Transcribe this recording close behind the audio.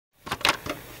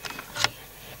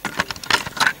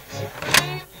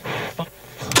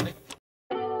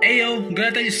Ayo,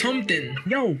 gotta tell you something.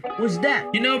 Yo, what's that?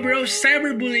 You know bro,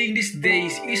 cyberbullying these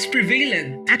days is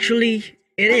prevalent. Actually,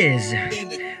 it is.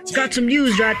 Got some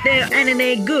news right there and it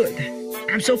ain't good.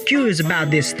 I'm so curious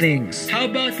about these things. How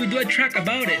about we do a track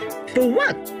about it? For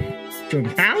what? To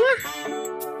empower?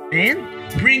 And?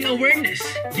 Bring awareness.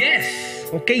 Yes.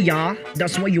 Okay y'all,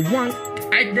 that's what you want.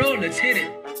 Alright bro, let's hit it.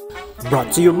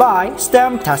 Brought to you by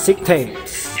STEMtastic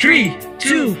tapes. 3,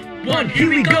 2, 1, here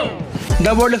we go.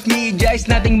 The world of media is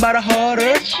nothing but a horror.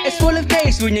 It's full of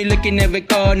gays when you look in every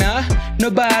corner.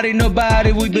 Nobody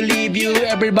will believe you.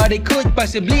 Everybody could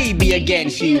possibly be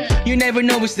against you. You never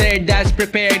know who's there that's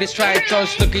prepared to strike.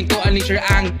 Just looking to unleash your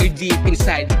anger deep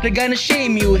inside. They're gonna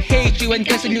shame you, hate you, and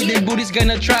cancel you. Then Buddhists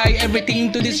gonna try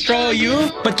everything to destroy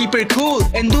you. But keep it cool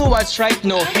and do what's right.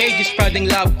 No hate, just spreading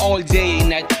love all day and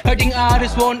night. Hurting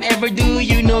others won't ever do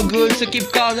you no good. So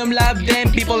keep calm, love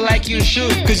them, people like you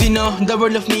should. Cause you know, the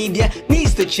world of media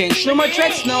needs to change. No more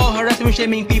threats, no harassment,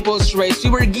 shaming people's race. We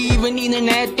were given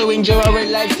internet to enjoy our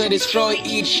lives, to destroy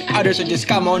each other, so just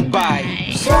come on by.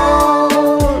 So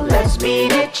let's be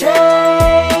the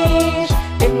change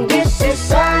in this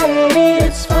society.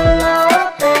 It's full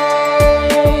of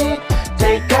pain.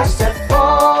 Take a step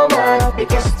forward,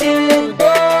 because today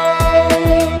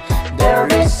there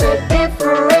is a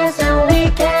difference and we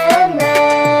can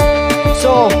make.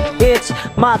 So, it's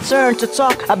my turn to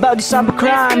talk about the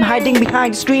cybercrime hiding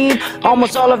behind the screen.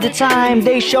 Almost all of the time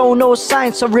they show no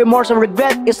signs of remorse or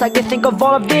regret. It's like they think of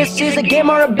all of this is a game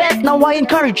or a bet. Now I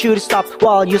encourage you to stop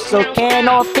while you still can.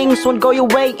 All things won't go your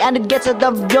way and it gets out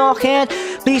of your hand.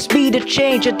 Please be the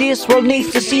change that this world needs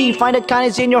to see. Find that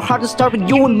kindness in your heart and start with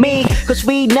you and me. Cause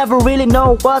we never really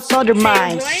know what's on their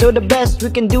minds. So the best we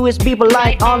can do is be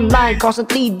polite online.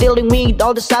 Constantly dealing with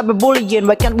all the cyberbullying.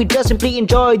 Why can't we just simply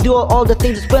enjoy, do all the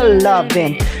things that we're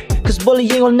loving? Cause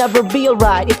bullying will never be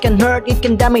alright. It can hurt, it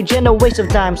can damage, and a waste of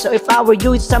time. So if I were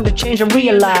you, it's time to change and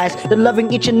realize that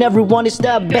loving each and every one is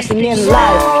the best thing in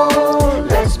life. So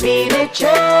let's be the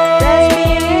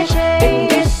change in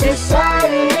this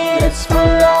society. It's full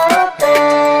of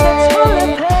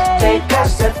pain. Take a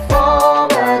step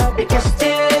forward, because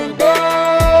today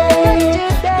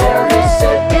there is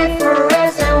a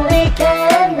difference and we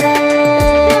can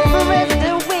make.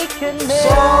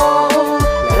 So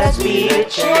let's be the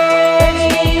change.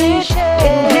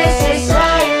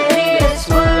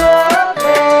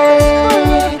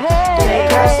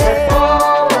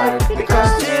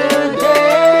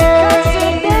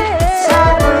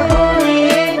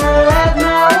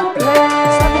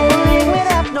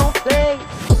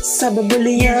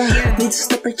 Cyberbullying needs to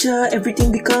stop right here.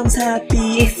 Everything becomes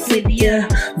happy if with ya.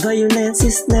 Violence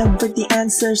is never the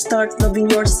answer. Start loving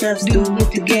yourself, do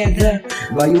it together.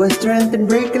 Value and strength and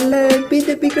break a leg. Be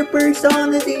the bigger person on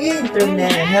the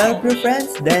internet. Help your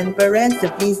friends, then parents,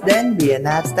 and please then be an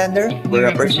bystander where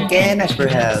a person can ask for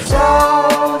help.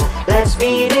 So let's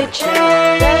be the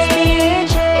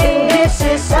change in this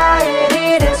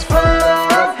society that's full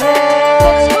of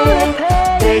hate.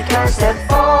 Take a step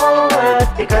forward,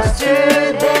 because today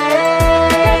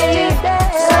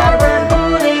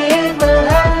cyberbullying will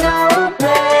have no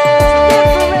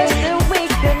place.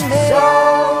 So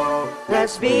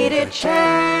let's be the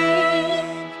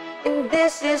change in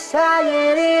this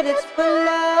society that's full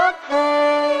of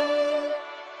hate.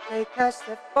 Take a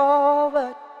step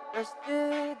forward, because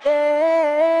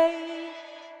today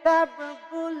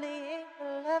cyberbullying